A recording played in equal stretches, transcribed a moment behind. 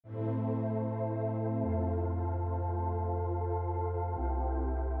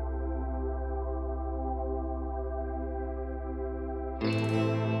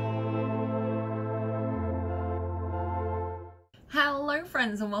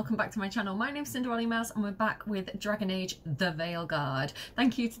friends, and welcome back to my channel. My name's Cinderellimouse and we're back with Dragon Age the Veilguard.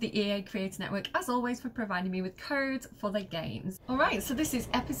 Thank you to the EA Creator Network as always for providing me with codes for their games. Alright, so this is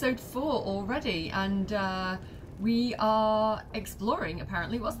episode 4 already and we are exploring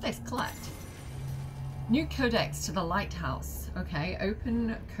apparently. What's this? Collect. New codex to the lighthouse. Okay,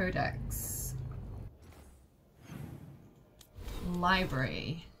 open codex.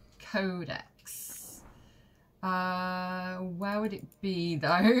 Library. Codex. Where would it be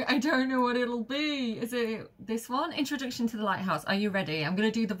though? I don't know what it'll be. Is it this one? Introduction to the lighthouse. Are you ready? I'm gonna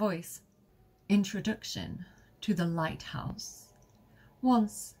do the voice. Introduction to the lighthouse.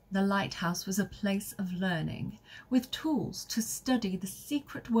 Once the lighthouse was a place of learning with tools to study the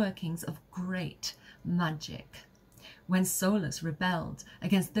secret workings of great magic. When Solus rebelled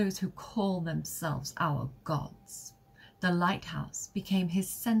against those who call themselves our gods, the lighthouse became his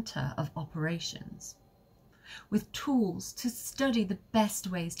center of operations. With tools to study the best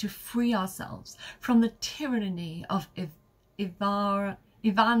ways to free ourselves from the tyranny of Evanuris,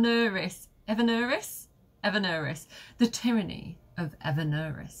 the tyranny of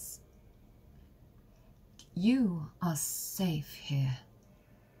Evanuris. You are safe here,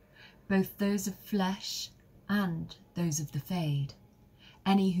 both those of flesh and those of the Fade.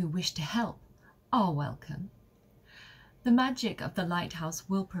 Any who wish to help are welcome. The magic of the lighthouse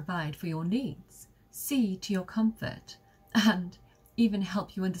will provide for your needs, see to your comfort, and even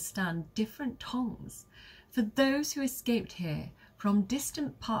help you understand different tongues for those who escaped here from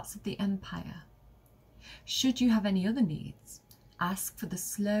distant parts of the Empire. Should you have any other needs, ask for the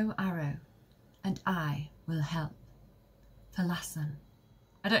slow arrow, and I will help. Thalassan.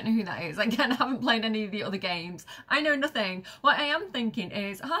 I don't know who that is. Again, I haven't played any of the other games. I know nothing. What I am thinking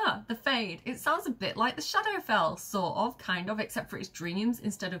is, the Fade. It sounds a bit like the Shadowfell, sort of, kind of, except for its dreams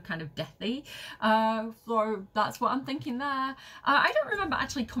instead of kind of deathy. So that's what I'm thinking there. I don't remember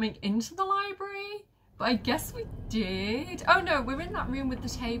actually coming into the library, but I guess we did. Oh no, we're in that room with the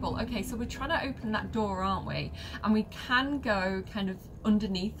table. Okay, so we're trying to open that door, aren't we? And we can go kind of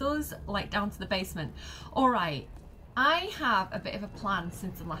underneath us, like down to the basement. All right. I have a bit of a plan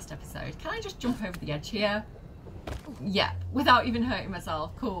since the last episode. Can I just jump over the edge here? Yeah, without even hurting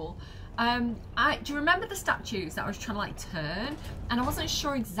myself. Cool. Do you remember the statues that I was trying to like turn? And I wasn't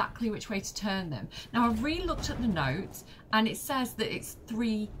sure exactly which way to turn them. Now I've re-looked at the notes and it says that it's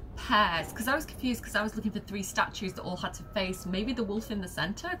 3 pairs, because I was confused because I was looking for 3 statues that all had to face maybe the wolf in the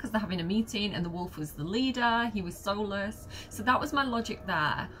center because they're having a meeting and the wolf was the leader, he was Solus. So that was my logic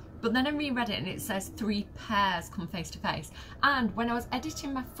there. But then I reread it and it says 3 pairs come face to face. And when I was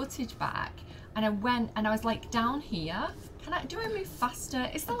editing my footage back and I went and I was like down here, do I move faster?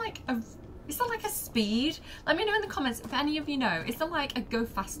 Is there like a speed? Let me know in the comments if any of you know. Is there like a go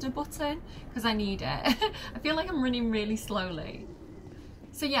faster button? Because I need it. I feel like I'm running really slowly.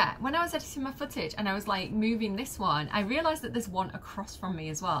 So yeah, when I was editing my footage and I was like moving this one, I realized that there's one across from me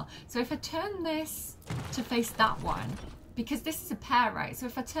as well. So if I turn this to face that one, because this is a pair, right? So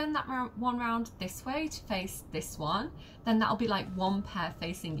if I turn that one round this way to face this one, then that'll be like 1 pair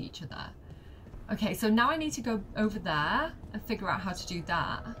facing each other. Okay, so now I need to go over there and figure out how to do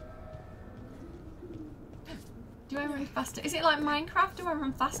that. Do I run faster? Is it like Minecraft? Do I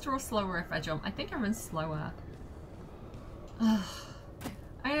run faster or slower if I jump? I think I run slower. Ugh.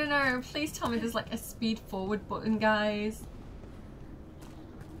 I don't know. Please tell me there's like a speed forward button, guys.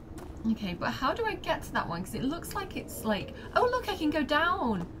 Okay, but how do I get to that one? Because it looks like it's like... Oh, look, I can go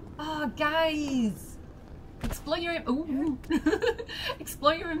down. Oh, guys. Explore your... Ooh.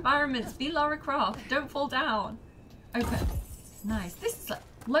 Explore your environments. Be Lara Croft. Don't fall down. Open. Nice. This is like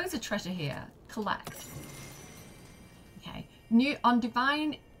loads of treasure here. Collect. Okay. New on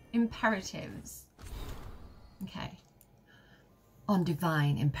divine imperatives. Okay. On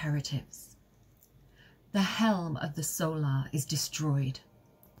divine imperatives. The helm of the Solar is destroyed.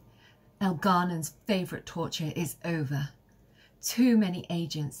 Elgarnon's favourite torture is over. Too many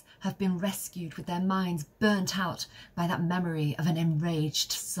agents have been rescued with their minds burnt out by that memory of an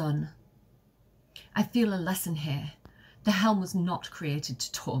enraged son. I feel a lesson here. The helm was not created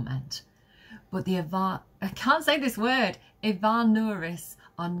to torment, but the I can't say this word, Evanuris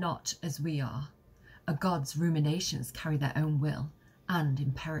are not as we are. A god's ruminations carry their own will and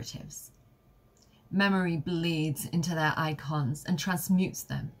imperatives. Memory bleeds into their icons and transmutes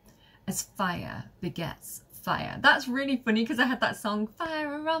them, as fire begets fire. That's really funny because I had that song,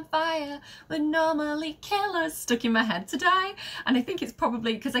 Fire on Fire, would normally kill us, stuck in my head today. And I think it's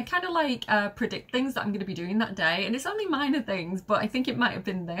probably because I kind of like predict things that I'm going to be doing that day. And it's only minor things, but I think it might have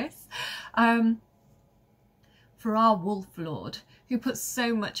been this. For our Wolf Lord, who puts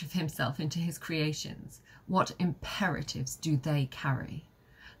so much of himself into his creations, what imperatives do they carry?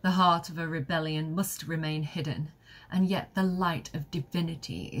 The heart of a rebellion must remain hidden, and yet the light of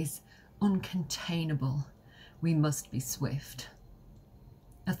divinity is uncontainable. We must be swift.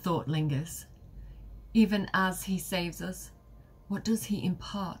 A thought lingers. Even as he saves us, what does he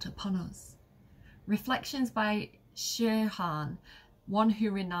impart upon us? Reflections by Shirhan, one who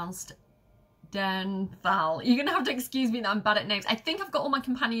renounced Denval. You're gonna have to excuse me that I'm bad at names. I think I've got all my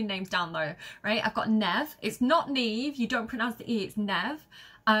companion names down though, right? I've got Nev. It's not Neve. You don't pronounce the E. It's Nev.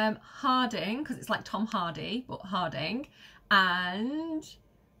 Harding, because it's like Tom Hardy, but Harding. And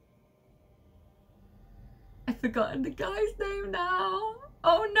I've forgotten the guy's name now.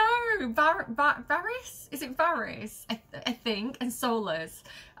 Oh no, Varys? Is it Varys? I think, and Solus.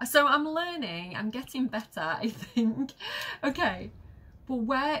 So I'm learning, I'm getting better, I think. Okay, but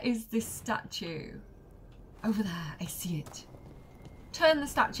where is this statue? Over there, I see it. Turn the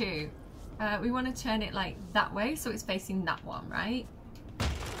statue. We want to turn it like that way, so it's facing that one, right?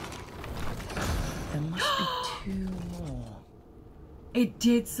 There must be 2 more. It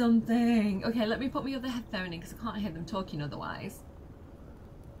did something. Okay, let me put my other headphone in because I can't hear them talking otherwise.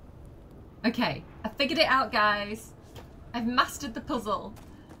 Okay, I figured it out, guys. I've mastered the puzzle.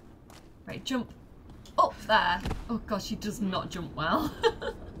 Right, jump up there. Oh gosh, she does not jump well.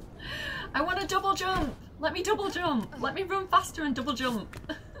 I want to double jump. Let me double jump. Let me run faster and double jump.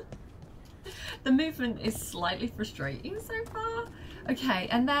 The movement is slightly frustrating so far. Okay,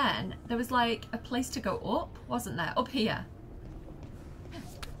 and then there was like a place to go up, wasn't there? Up here.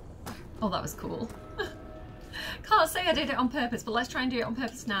 Oh, that was cool. Can't say I did it on purpose, but let's try and do it on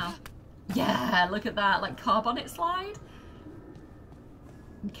purpose now. Yeah, look at that, like car bonnet slide.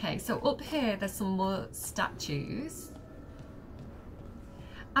 Okay, so up here there's some more statues.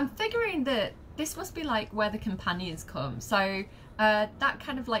 I'm figuring that this must be like where the companions come. So that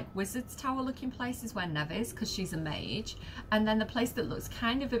kind of like wizard's tower looking place is where Nev is, because she's a mage. And then the place that looks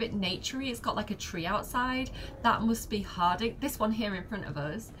kind of a bit naturey, it's got like a tree outside, that must be Harding. This one here in front of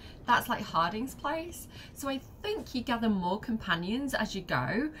us, that's like Harding's place. So I think you gather more companions as you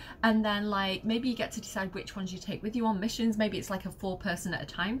go, and then like maybe you get to decide which ones you take with you on missions. Maybe it's like a 4-person at a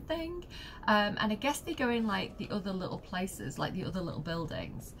time thing. And I guess they go in like the other little places, like the other little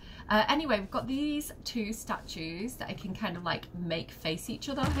buildings. Anyway, we've got these 2 statues that I can kind of like make face each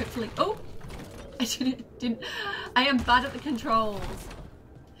other, hopefully. Oh, I didn't. I am bad at the controls.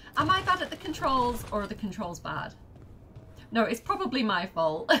 Am I bad at the controls, or are the controls bad? No, it's probably my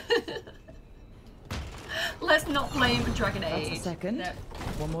fault. Let's not blame Dragon Age. That's a second. No.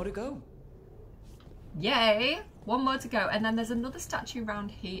 1 more to go. Yay, 1 more to go. And then there's another statue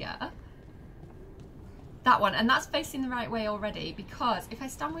around here. That one, and that's facing the right way already, because if I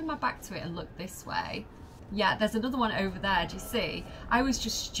stand with my back to it and look this way, yeah, there's another one over there. Do you see? I was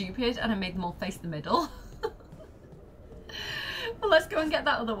just stupid and I made them all face the middle. Well, let's go and get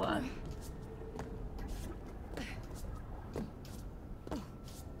that other one.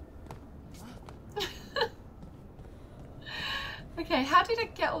 Okay, how did I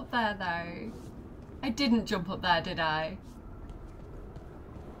get up there though? I didn't jump up there, did I?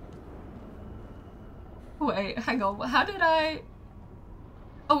 Wait, hang on, how did I?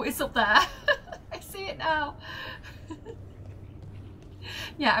 Oh, it's up there. I see it now.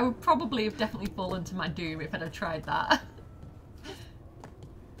 Yeah, I would probably have definitely fallen to my doom if I'd have tried that.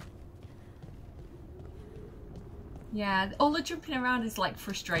 Yeah, all the jumping around is like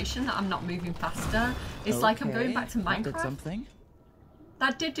frustration that I'm not moving faster. It's okay, like I'm going back to Minecraft. That did something.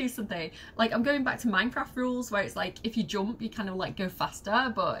 That did do something. Like I'm going back to Minecraft rules where it's like if you jump you kind of like go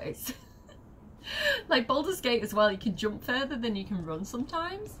faster, but it's like Baldur's Gate as well, you can jump further than you can run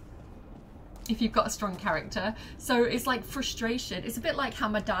sometimes if you've got a strong character. So it's like frustration. It's a bit like how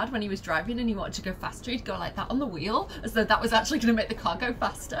my dad, when he was driving and he wanted to go faster, he'd go like that on the wheel as though that was actually going to make the car go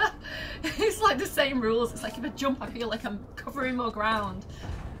faster. It's like the same rules. It's like if I jump I feel like I'm covering more ground,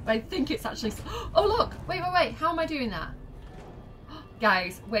 but I think it's actually... Oh look, wait, how am I doing that?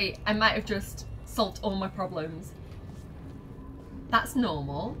 Guys, wait, I might have just solved all my problems. That's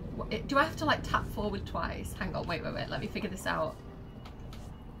normal. Do I have to like tap forward twice? Hang on, wait, let me figure this out.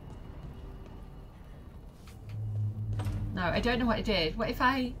 No, I don't know what I did. What if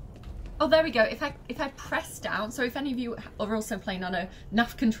I... Oh, there we go. If I press down, so if any of you are also playing on a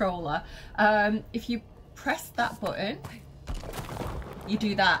NAF controller, if you press that button, you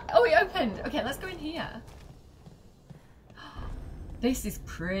do that. Oh, it opened. Okay, let's go in here. This is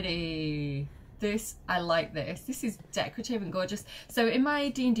pretty. I like this. This is decorative and gorgeous. So in my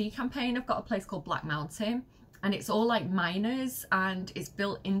D&D campaign, I've got a place called Black Mountain, and it's all like miners, and it's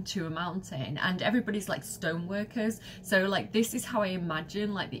built into a mountain, and everybody's like stone workers. So like this is how I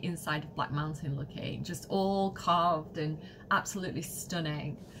imagine like the inside of Black Mountain looking, just all carved and absolutely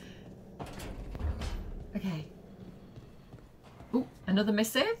stunning. Okay. Oh, another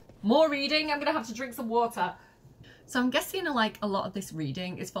missive. More reading. I'm gonna have to drink some water. So I'm guessing like a lot of this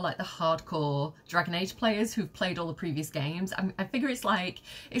reading is for like the hardcore Dragon Age players who've played all the previous games. I figure it's like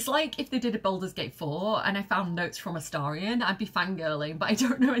if they did a Baldur's Gate 4 and I found notes from Astarion, I'd be fangirling, but I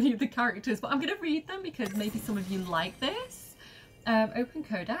don't know any of the characters, but I'm gonna read them because maybe some of you like this. Open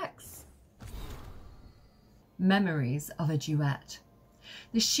Codex. Memories of a duet.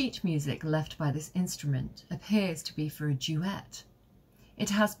 The sheet music left by this instrument appears to be for a duet. It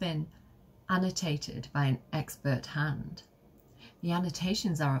has been annotated by an expert hand. The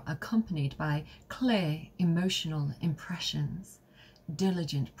annotations are accompanied by clear emotional impressions,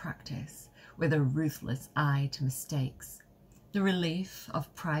 diligent practice with a ruthless eye to mistakes, the relief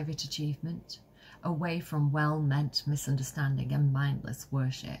of private achievement, away from well-meant misunderstanding and mindless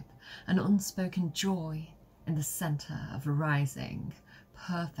worship, an unspoken joy in the centre of rising,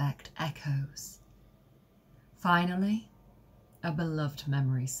 perfect echoes. Finally, a beloved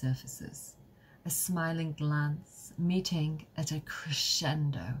memory surfaces. A smiling glance meeting at a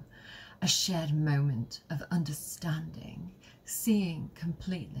crescendo, a shared moment of understanding, seeing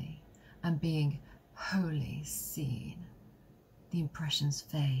completely and being wholly seen. The impressions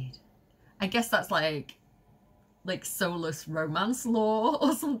fade. I guess that's like soulless romance lore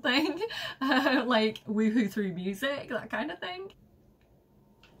or something, like woohoo through music, that kind of thing.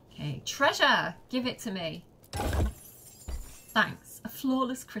 Okay, treasure, give it to me. Thanks, a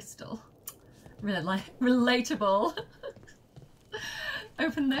flawless crystal. Really relatable.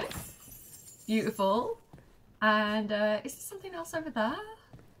 Open this. Beautiful. And is there something else over there?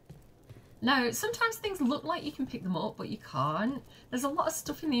 No, sometimes things look like you can pick them up, but you can't. There's a lot of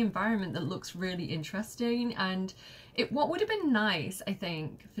stuff in the environment that looks really interesting, and what would have been nice, I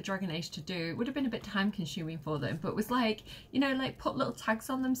think, for Dragon Age to do, it would have been a bit time consuming for them, but it was like, you know, like put little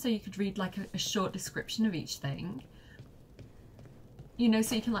tags on them so you could read like a short description of each thing. You know,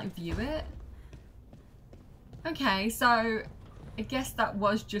 so you can like view it. Okay, so I guess that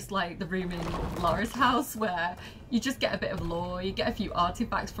was just like the room in Laura's house where you just get a bit of lore, you get a few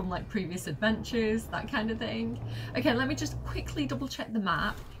artifacts from like previous adventures, that kind of thing. Okay, let me just quickly double check the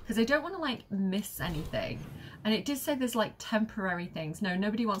map because I don't want to like miss anything. And it did say there's like temporary things. No,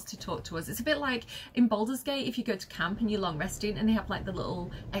 nobody wants to talk to us. It's a bit like in Baldur's Gate if you go to camp and you're long resting and they have like the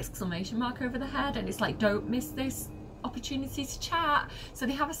little exclamation mark over the head and it's like, don't miss this opportunity to chat. So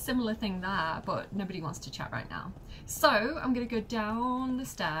they have a similar thing there, but nobody wants to chat right now. So I'm gonna go down the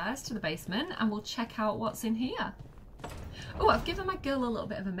stairs to the basement and we'll check out what's in here. Oh, I've given my girl a little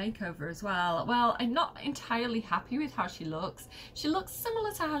bit of a makeover as well. Well, I'm not entirely happy with how she looks. She looks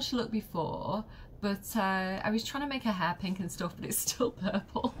similar to how she looked before, but I was trying to make her hair pink and stuff, but it's still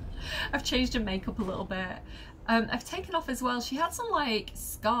purple. I've changed her makeup a little bit. I've taken off as well, she had some like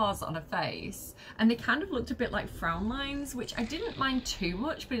scars on her face and they kind of looked a bit like frown lines, which I didn't mind too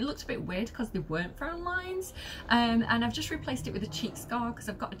much, but it looked a bit weird because they weren't frown lines. And I've just replaced it with a cheek scar because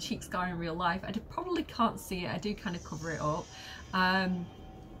I've got a cheek scar in real life. I probably can't see it, I do kind of cover it up.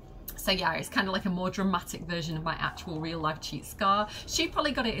 So yeah, it's kind of like a more dramatic version of my actual real life cheek scar. She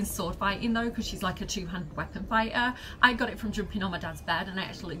probably got it in sword fighting though, because she's like a two-handed weapon fighter. I got it from jumping on my dad's bed and I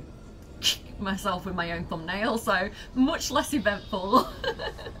actually myself with my own thumbnail, so much less eventful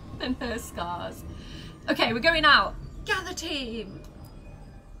than her scars. Okay, we're going out. Gather team.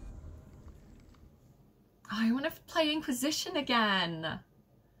 Oh, I want to play Inquisition again.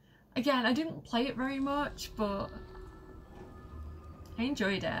 Again, I didn't play it very much, but I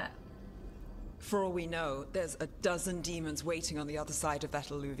enjoyed it. For all we know, there's a dozen demons waiting on the other side of that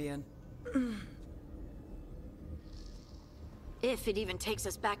alluvion. If it even takes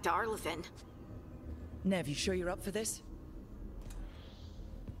us back to Arlithin. Nev, you sure you're up for this?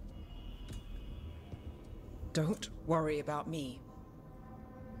 Don't worry about me.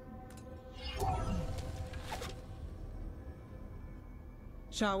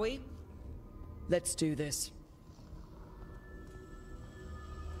 Shall we? Let's do this.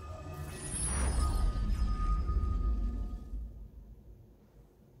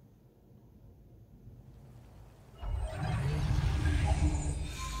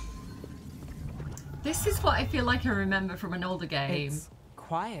 This is what I feel like I remember from an older game. It's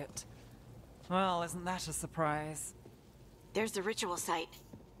quiet. Well, isn't that a surprise? There's the ritual site.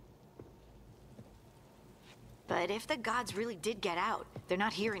 But if the gods really did get out, they're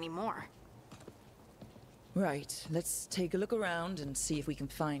not here anymore. Right, let's take a look around and see if we can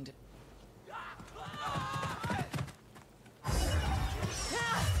find it.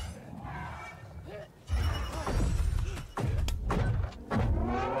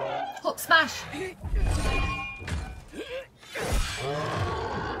 Smash!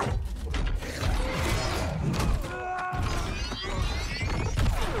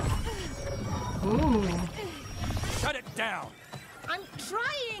 Ooh. Shut it down! I'm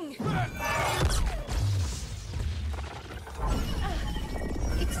trying!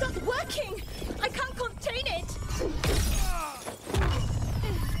 It's not working! I can't contain it!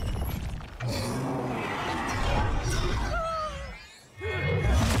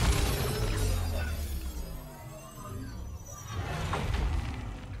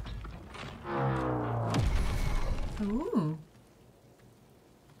 Ooh.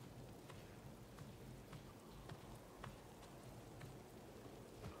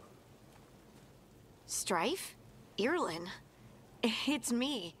 Strife? Irlin? It's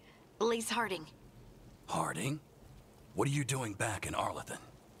me, Lace Harding. Harding? What are you doing back in Arlethan?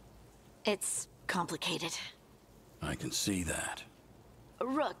 It's complicated. I can see that.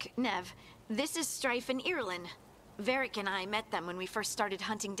 Rook, Nev, this is Strife and Irlin. Varric and I met them when we first started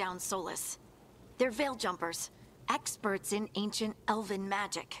hunting down Solus. They're veil jumpers, experts in ancient elven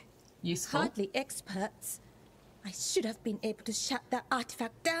magic. Useful. Hardly experts. I should have been able to shut that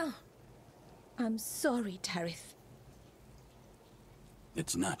artifact down. I'm sorry, Tarith.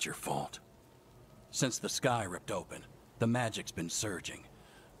 It's not your fault. Since the sky ripped open, the magic's been surging.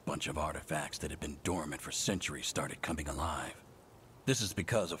 Bunch of artifacts that had been dormant for centuries started coming alive. This is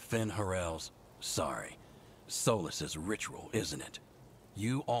because of Finn Harel's... sorry, Solus's ritual, isn't it?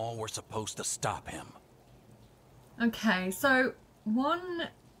 You all were supposed to stop him. Okay, so one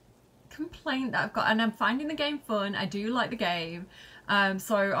complaint that I've got, and I'm finding the game fun, I do like the game,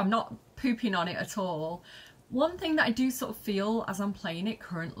 so I'm not pooping on it at all. One thing that I do sort of feel as I'm playing it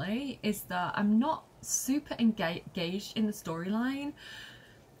currently is that I'm not super engaged in the storyline.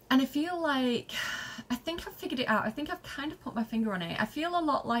 And I feel like, I think I've figured it out. I think I've kind of put my finger on it. I feel a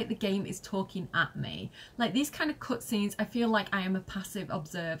lot like the game is talking at me. Like these kind of cutscenes, I feel like I am a passive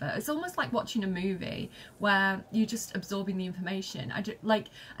observer. It's almost like watching a movie where you're just absorbing the information.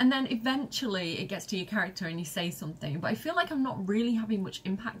 And then eventually it gets to your character and you say something. But I feel like I'm not really having much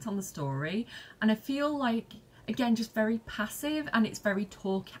impact on the story. And I feel like, again, just very passive, and it's very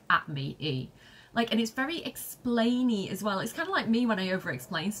talk at me-y. Like, and it's very explainy as well. It's kind of like me when I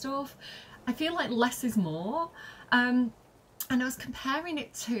over-explain stuff. I feel like less is more. And I was comparing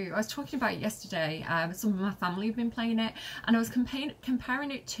it to, I was talking about it yesterday, some of my family have been playing it, and I was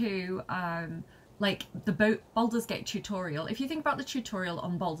comparing it to, like, the Baldur's Gate tutorial. If you think about the tutorial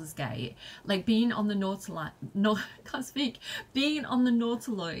on Baldur's Gate, like being on the being on the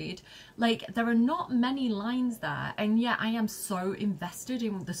Nautiloid, like there are not many lines there, and yet I am so invested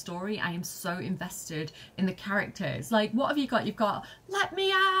in the story. I am so invested in the characters. Like, what have you got? You've got "Let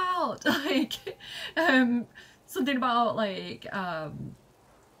me out," like something about like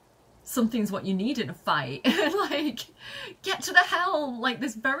something's what you need in a fight. Like, get to the helm. Like,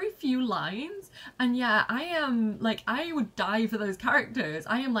 there's very few lines, and yeah, I am like, I would die for those characters.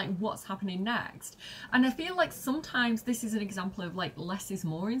 I am like, what's happening next? And I feel like sometimes this is an example of like less is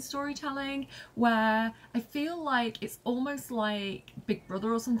more in storytelling, where I feel like it's almost like Big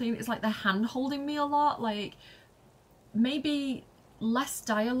Brother or something. It's like they're hand holding me a lot. Like, maybe less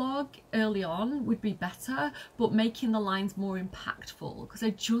dialogue early on would be better, but making the lines more impactful, because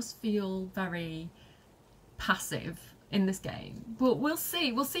I just feel very passive in this game. But we'll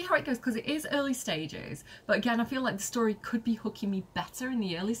see how it goes, because it is early stages. But again, I feel like the story could be hooking me better in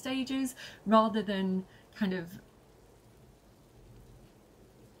the early stages rather than kind of...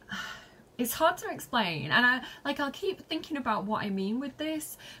 It's hard to explain, and I'll keep thinking about what I mean with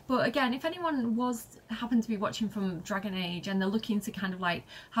this. But again, if anyone happened to be watching from Dragon Age and they're looking to kind of like,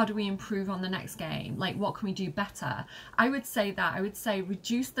 how do we improve on the next game? Like, what can we do better? I would say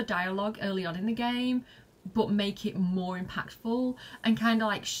reduce the dialogue early on in the game, but make it more impactful, and kind of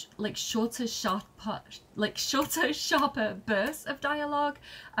like shorter, sharper bursts of dialogue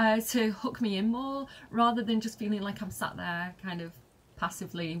to hook me in more, rather than just feeling like I'm sat there kind of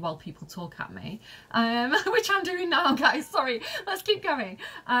passively while people talk at me, which I'm doing now, guys. Sorry, let's keep going.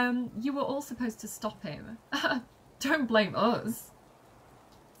 You were all supposed to stop him. Don't blame us.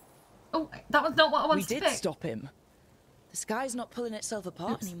 Oh, that was not what I wanted to pick. We did stop him. The sky's not pulling itself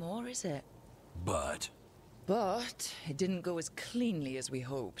apart anymore, is it? But it didn't go as cleanly as we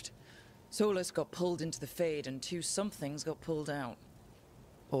hoped. Solus got pulled into the Fade, and two somethings got pulled out.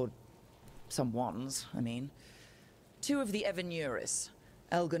 Or someones, I mean. Two of the Evenuris,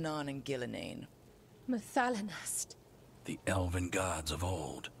 Elganon and Gillinane. Mathalanast. the elven gods of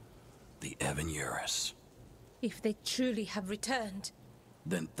old, the Evenuris. If they truly have returned.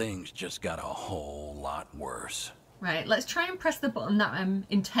 Then things just got a whole lot worse. Right, let's try and press the button that I'm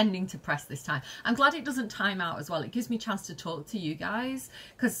intending to press this time. I'm glad it doesn't time out as well. It gives me a chance to talk to you guys.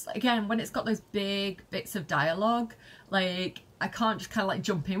 Because, again, when it's got those big bits of dialogue, like, I can't just kind of, like,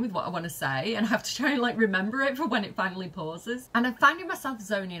 jump in with what I want to say. And I have to try and, like, remember it for when it finally pauses. And I'm finding myself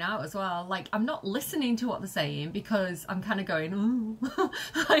zoning out as well. Like, I'm not listening to what they're saying because I'm kind of going, ooh.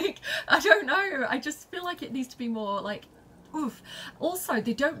 Like, I don't know. I just feel like it needs to be more, like... Oof. Also,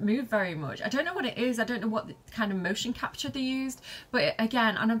 they don't move very much. I don't know what it is. I don't know what kind of motion capture they used. But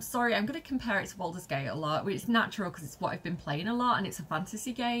again, and I'm sorry, I'm going to compare it to Baldur's Gate a lot, which is natural because it's what I've been playing a lot and it's a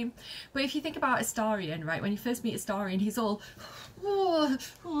fantasy game. But if you think about Astarion, right, when you first meet Astarion, he's all...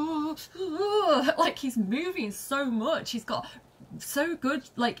 like he's moving so much. He's got so good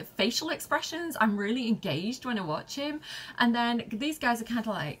like facial expressions. I'm really engaged when I watch him. And then these guys are kind of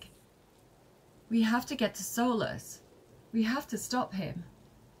like, we have to get to Solus. We have to stop him.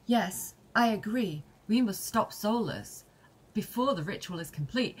 Yes, I agree. We must stop Solus before the ritual is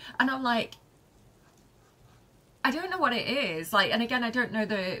complete. And I'm like, I don't know what it is. Like, and again, I don't know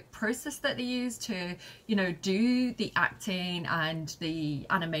the process that they use to, you know, do the acting and the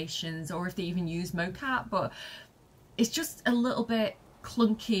animations, or if they even use mocap, but it's just a little bit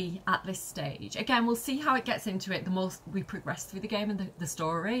clunky at this stage. Again, we'll see how it gets into it the more we progress through the game and the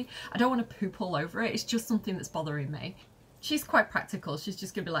story. I don't want to poop all over it. It's just something that's bothering me. She's quite practical. She's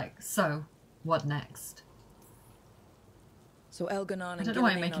just going to be like, so, what next? So Elganon and I don't know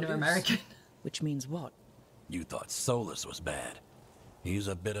why I'm making her American. Which means what? You thought Solus was bad. He's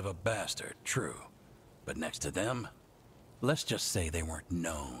a bit of a bastard, true. But next to them, let's just say they weren't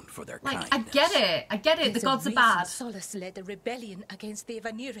known for their kindness. I get it. I get it. The gods are bad. Solus led a rebellion against the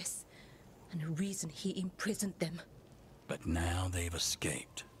Evanuris, and a reason he imprisoned them. But now they've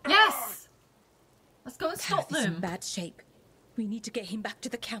escaped. Yes! Let's go and stop Path is in them. bad shape. We need to get him back to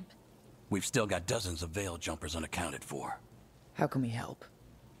the camp. We've still got dozens of veil jumpers unaccounted for. How can we help?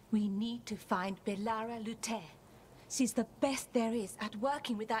 We need to find Belara Luther. She's the best there is at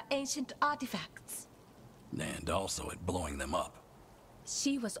working with our ancient artifacts. And also at blowing them up.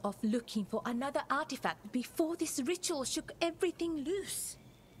 She was off looking for another artifact before this ritual shook everything loose.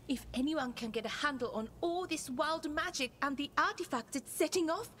 If anyone can get a handle on all this wild magic and the artifacts it's setting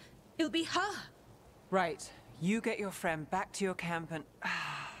off, it'll be her. Right. You get your friend back to your camp and...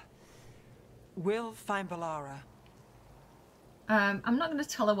 we'll find Belara. I'm not going to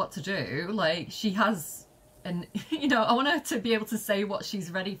tell her what to do. Like, she has... And, you know, I want her to be able to say what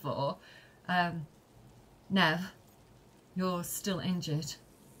she's ready for. Nev, you're still injured.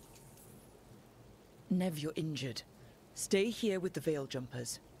 Nev, you're injured. Stay here with the veil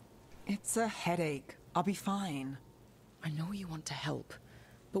jumpers. It's a headache. I'll be fine. I know you want to help,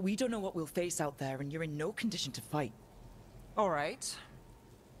 but we don't know what we'll face out there, and you're in no condition to fight. All right.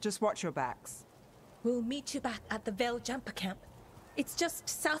 Just watch your backs. We'll meet you back at the Veil Jumper camp. It's just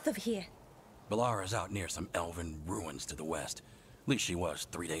south of here. Belara's out near some elven ruins to the west. At least she was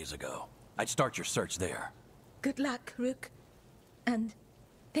 3 days ago. I'd start your search there. Good luck, Rook. And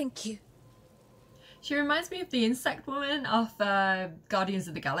thank you. She reminds me of the insect woman of Guardians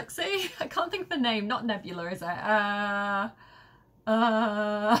of the Galaxy. I can't think of the name. Not Nebula, is it? I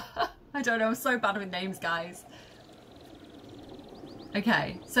don't know. I'm so bad with names, guys.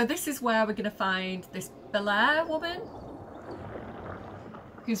 Okay, so this is where we're going to find this Belair woman,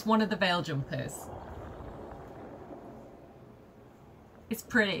 who's one of the Veil Jumpers. It's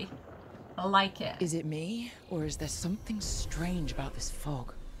pretty. I like it. Is it me, or is there something strange about this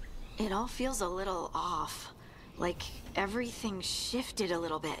fog? It all feels a little off. Like everything shifted a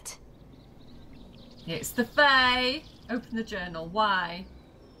little bit. It's the Fae. Open the journal. Why?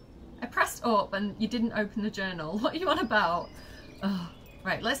 I pressed up and you didn't open the journal. What are you on about? Oh,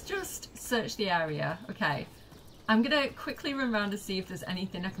 right, let's just search the area. Okay. I'm going to quickly run around to see if there's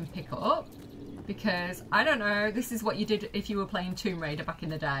anything I can pick up. Because, I don't know, this is what you did if you were playing Tomb Raider back in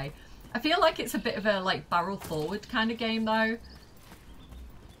the day. I feel like it's a bit of a, like, barrel forward kind of game, though.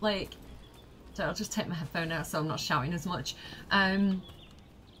 Like, so I'll just take my headphone out so I'm not shouting as much.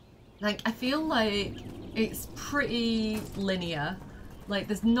 Like, I feel like it's pretty linear. Like,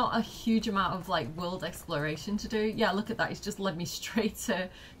 there's not a huge amount of, like, world exploration to do. Yeah, look at that. It's just led me straight to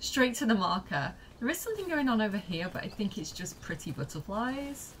the marker. There is something going on over here, but I think it's just pretty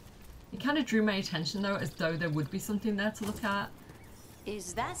butterflies. It kind of drew my attention, though, as though there would be something there to look at.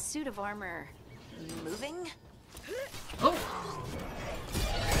 Is that suit of armor moving? Oh!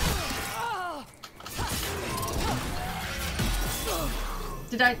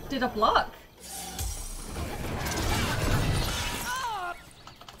 Did I block?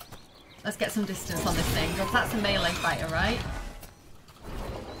 Let's get some distance on this thing, because that's a melee fighter, right?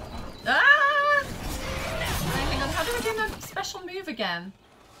 Ah! Hang I do my special move again?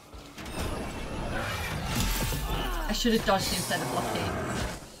 I should have dodged instead of blocking.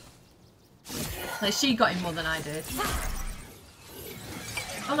 Like, she got him more than I did.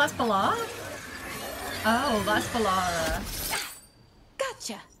 Oh, that's Balara? Oh, that's Balara.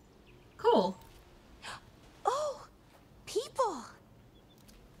 Gotcha. Cool. Oh, people.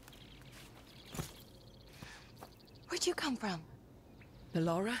 Where'd you come from?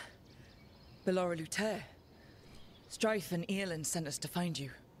 Balara? Balara Luther. Strife and Eilin sent us to find you.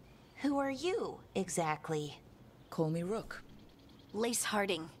 Who are you, exactly? Call me Rook. Lace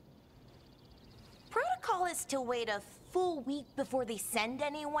Harding. Protocol is to wait a full week before they send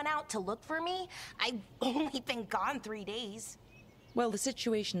anyone out to look for me. I've only been gone 3 days. Well, the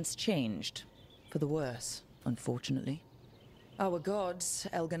situation's changed. For the worse, unfortunately. Our gods,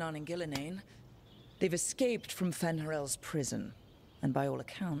 Elganon and Gillinane, they've escaped from Fen'Harel's prison. And by all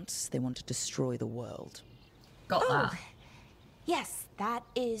accounts, they want to destroy the world. Got that. Yes, that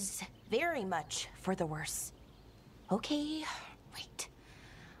is very much for the worse. Okay, wait.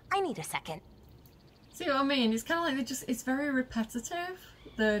 I need a second. See what I mean? It's kind of like they just, it's very repetitive,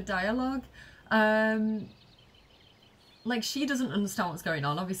 the dialogue. Like, she doesn't understand what's going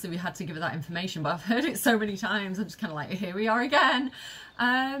on. Obviously, we had to give her that information, but I've heard it so many times. I'm just kind of like, here we are again.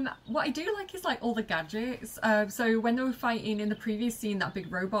 What I do like is, like, all the gadgets. So when they were fighting in the previous scene, that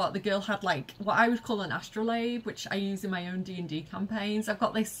big robot, the girl had, like, what I would call an astrolabe, which I use in my own D&D campaigns. I've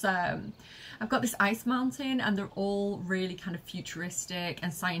got this ice mountain, and they're all really kind of futuristic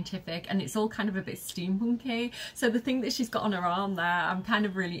and scientific, and it's all kind of a bit steampunky. So the thing that she's got on her arm there, I'm kind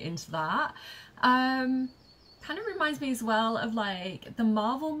of really into that. Kind of reminds me as well of like the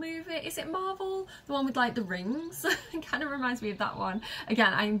Marvel movie. Is it Marvel? The one with like the rings? It kind of reminds me of that one.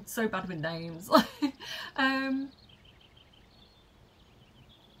 Again, I'm so bad with names. I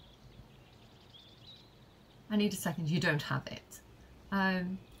need a second. You don't have it.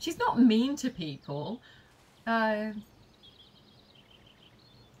 She's not mean to people.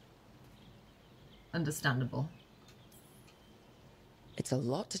 Understandable. It's a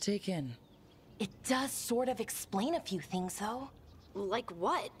lot to take in. It does sort of explain a few things, though. Like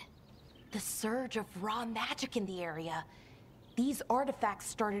what? The surge of raw magic in the area. These artifacts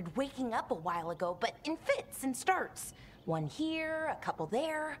started waking up a while ago, but in fits and starts. One here, a couple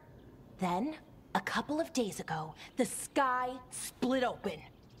there. Then, a couple of days ago, the sky split open.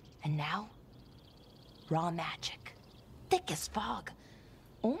 And now, raw magic. Thick as fog.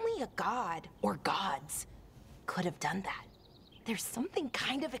 Only a god, or gods, could have done that. There's something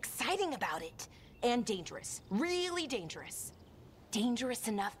kind of exciting about it. And dangerous. Really dangerous. Dangerous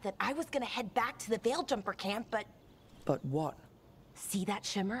enough that I was gonna head back to the Veilgjumper camp, but... But what? See that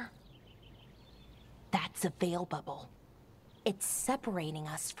shimmer? That's a veil bubble. It's separating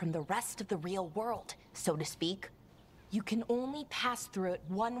us from the rest of the real world, so to speak. You can only pass through it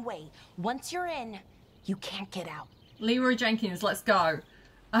one way. Once you're in, you can't get out. Leroy Jenkins, let's go.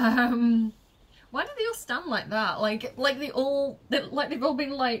 Why do they all stand like that? Like they've all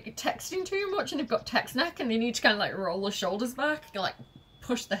been like texting too much and they've got text neck and they need to kind of like roll the shoulders back and like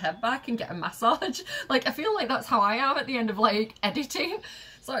push the head back and get a massage. Like, I feel like that's how I am at the end of like editing.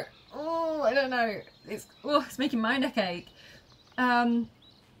 It's like, oh, I don't know. It's making my neck ache. We'll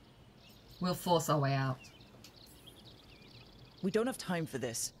force our way out. We don't have time for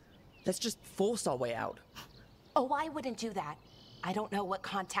this. Let's just force our way out. Oh, I wouldn't do that. I don't know what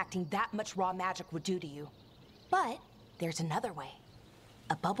contacting that much raw magic would do to you. But there's another way.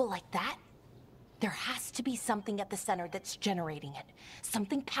 A bubble like that? There has to be something at the center that's generating it.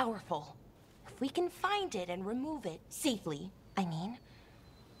 Something powerful. If we can find it and remove it safely, I mean,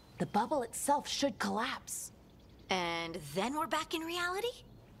 the bubble itself should collapse. And then we're back in reality?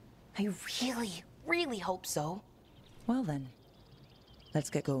 I really, really hope so. Well then, let's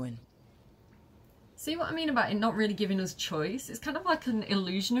get going. See what I mean about it not really giving us choice? It's kind of like an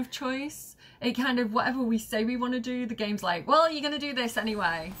illusion of choice. It kind of, whatever we say we want to do, the game's like, well, you're going to do this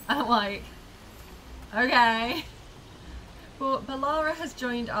anyway. And I'm like, okay. But Balara has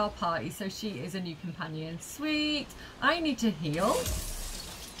joined our party, so she is a new companion. Sweet. I need to heal.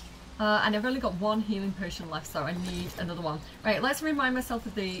 And I've only got one healing potion left, so I need another one. Right, let's remind myself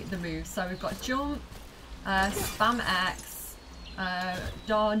of the moves. So we've got jump, spam X,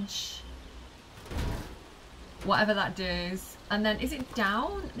 dodge, whatever that does, and then is it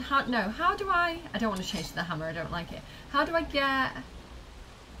down? How do I don't want to change to the hammer, I don't like it. How do I get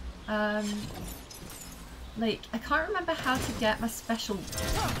like, I can't remember how to get my special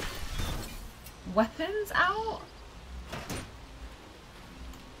weapons out.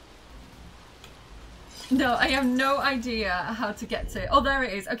 No, I have no idea how to get to. Oh, there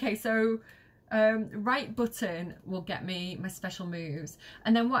it is. Okay, so Right button will get me my special moves.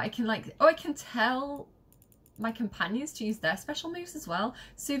 And then what I can like, oh, I can tell my companions to use their special moves as well.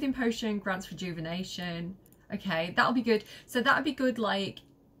 Soothing potion grants rejuvenation. Okay, that'll be good. So that'll be good like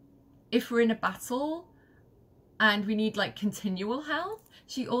if we're in a battle and we need like continual health.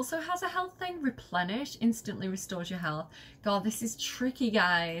 She also has a health thing, replenish, instantly restores your health. God, this is tricky,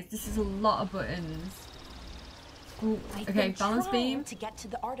 guys. This is a lot of buttons. Ooh, okay, balance beam. To get to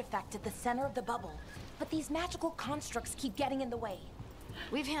the artifact at the center of the bubble, but these magical constructs keep getting in the way.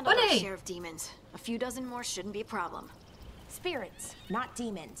 We've handled our share of demons. A few dozen more shouldn't be a problem. Spirits, not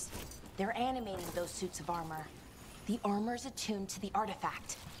demons. They're animating those suits of armor. The armor's attuned to the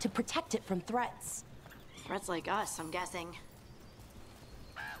artifact to protect it from threats. Threats like us, I'm guessing.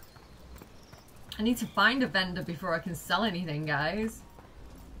 I need to find a vendor before I can sell anything, guys.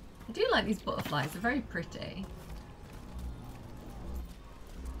 I do like these butterflies. They're very pretty.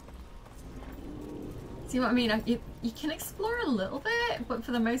 See what I mean? You can explore a little bit, but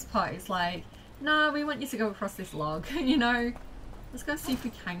for the most part, it's like, nah, we want you to go across this log, you know? Let's go see if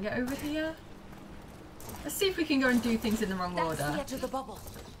we can get over here. Let's see if we can go and do things in the wrong order. That's the edge of the bubble.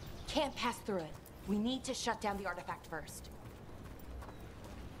 Can't pass through it. We need to shut down the artifact first.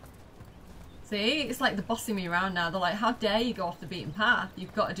 See? It's like they're bossing me around now. They're like, how dare you go off the beaten path?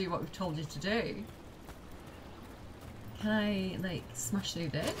 You've got to do what we've told you to do. Can I, like, smash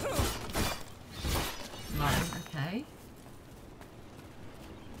through this? No, okay.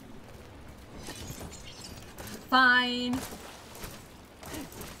 Fine.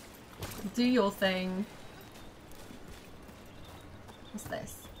 Do your thing. What's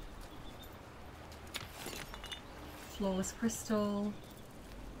this? Flawless crystal.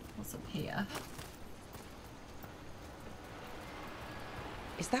 What's up here?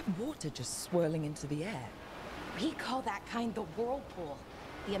 Is that water just swirling into the air? We call that kind the whirlpool.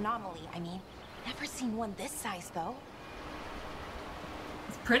 The anomaly, I mean. Never seen one this size, though.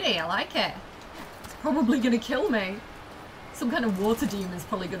 It's pretty, I like it. It's probably gonna kill me. Some kind of water demon's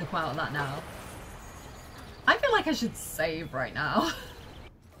probably gonna come out of that now. I feel like I should save right now.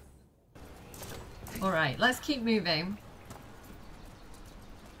 Alright, let's keep moving.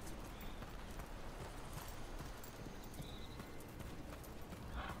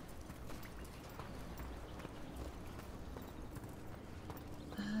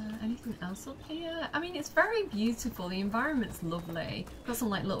 Anything else up here? I mean, it's very beautiful. The environment's lovely. Got some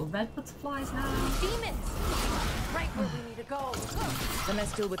like little red butterflies now. Demons! Right where we need to go. Then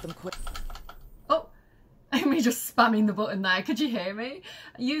let's deal with them quick. Oh, me just spamming the button there. Could you hear me?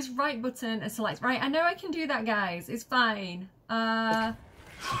 Use right button and select. Right, I know I can do that, guys. It's fine. Let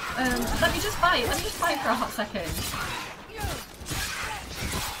me just fight. Let me just fight for a hot second.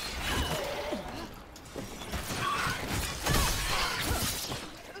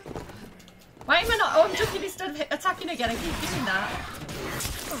 Why am I not? Oh, I'm jumping instead of attacking again. I keep doing that.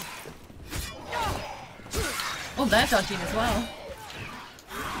 Oh, they're dodging as well.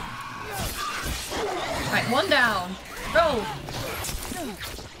 Right, one down. Roll.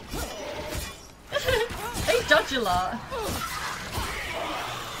 They dodge a lot.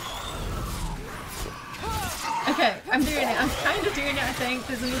 Okay, I'm doing it. I'm kind of doing it, I think.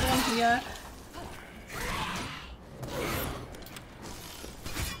 There's another one here.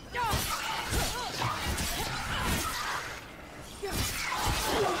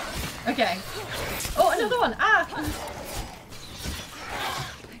 Okay. Oh, another one. Ah!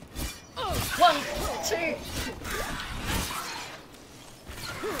 1, 2.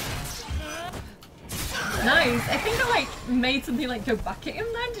 Nice. I think I like made something like go back at him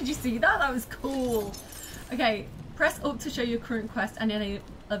then. Did you see that? That was cool. Okay. Press up to show your current quest and any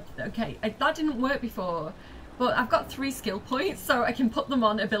okay. That didn't work before. But I've got 3 skill points, so I can put them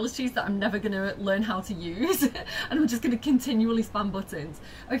on abilities that I'm never going to learn how to use. And I'm just going to continually spam buttons.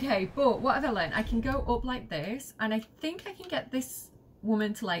 Okay, but what have I learned? I can go up like this, and I think I can get this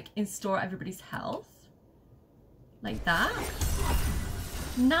woman to, like, install everybody's health. Like that.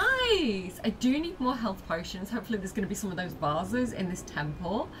 Nice! I do need more health potions. Hopefully there's going to be some of those vases in this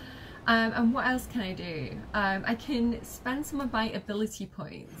temple. And what else can I do? I can spend some of my ability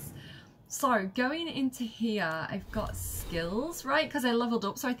points. So going into here, I've got skills, right? Because I leveled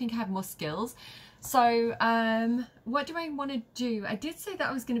up, so I think I have more skills. So what do I want to do? I did say that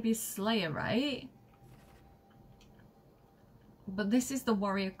I was going to be a slayer, right? But this is the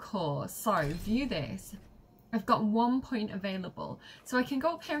warrior core. So view this. I've got 1 point available. So I can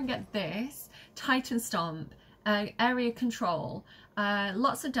go up here and get this. Titan Stomp. Area control.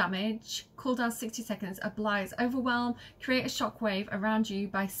 Lots of damage, cooldown 60 seconds, applies overwhelm, create a shockwave around you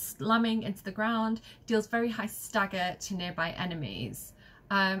by slamming into the ground, deals very high stagger to nearby enemies.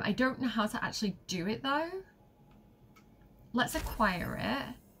 I don't know how to actually do it though. Let's acquire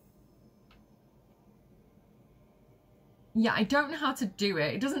it. Yeah, I don't know how to do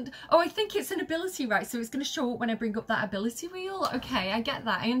it. It doesn't... Oh, I think it's an ability, right? So it's going to show up when I bring up that ability wheel? Okay, I get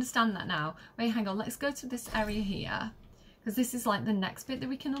that. I understand that now. Wait, hang on. Let's go to this area here. Because this is like the next bit that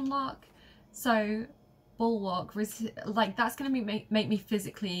we can unlock. So, bulwark. Like, that's going to make me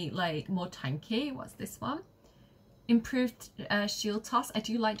physically, like, more tanky. What's this one? Improved shield toss. I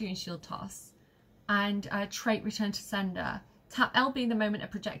do like doing shield toss. And trait return to sender. Tap LB the moment a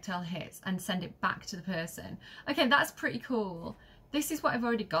projectile hits and send it back to the person. Okay, that's pretty cool. This is what I've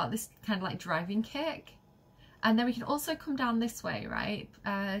already got, this kind of like driving kick. And then we can also come down this way, right?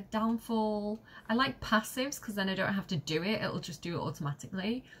 Downfall. I like passives because then I don't have to do it. It'll just do it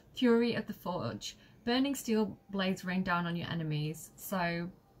automatically. Fury of the Forge. Burning steel blades rain down on your enemies. So,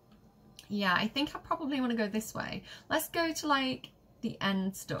 yeah, I think I probably want to go this way. Let's go to like the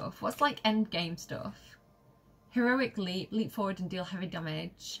end stuff. What's like end game stuff? Heroic leap, leap forward and deal heavy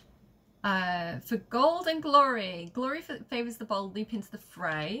damage. For gold and glory. Glory favours the bold, leap into the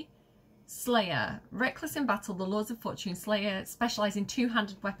fray. Slayer, reckless in battle, the Lords of Fortune. Slayer specialise in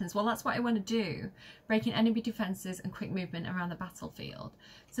two-handed weapons. Well, that's what I want to do. Breaking enemy defences and quick movement around the battlefield.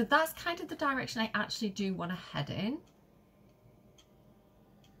 So that's kind of the direction I actually do want to head in.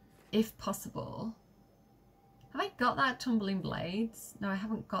 If possible. Have I got that Tumbling Blades? No, I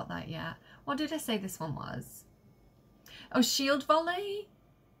haven't got that yet. What did I say this one was? Oh, shield volley.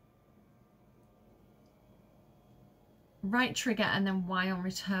 Right trigger and then Y on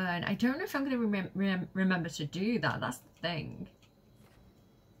return. I don't know if I'm going to remember to do that. That's the thing.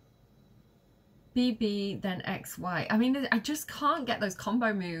 BB, then XY. I mean, I just can't get those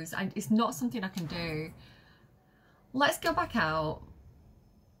combo moves. It's not something I can do. Let's go back out.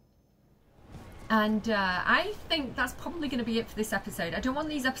 And I think that's probably going to be it for this episode. I don't want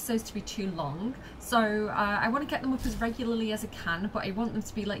these episodes to be too long, so I want to get them up as regularly as I can, but I want them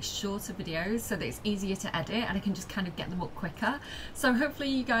to be like shorter videos so that it's easier to edit and I can just kind of get them up quicker. So hopefully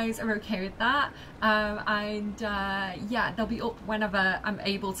you guys are okay with that. Yeah, they'll be up whenever I'm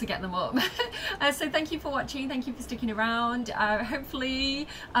able to get them up. So thank you for watching, thank you for sticking around. Hopefully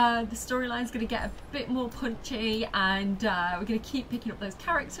the storyline's going to get a bit more punchy, and we're going to keep picking up those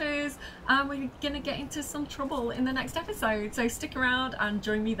characters, and we're going to get into some trouble in the next episode. So stick around and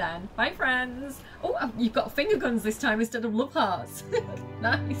join me then. Bye friends. Oh, you've got finger guns this time instead of love hearts.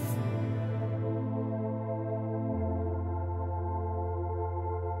 Nice.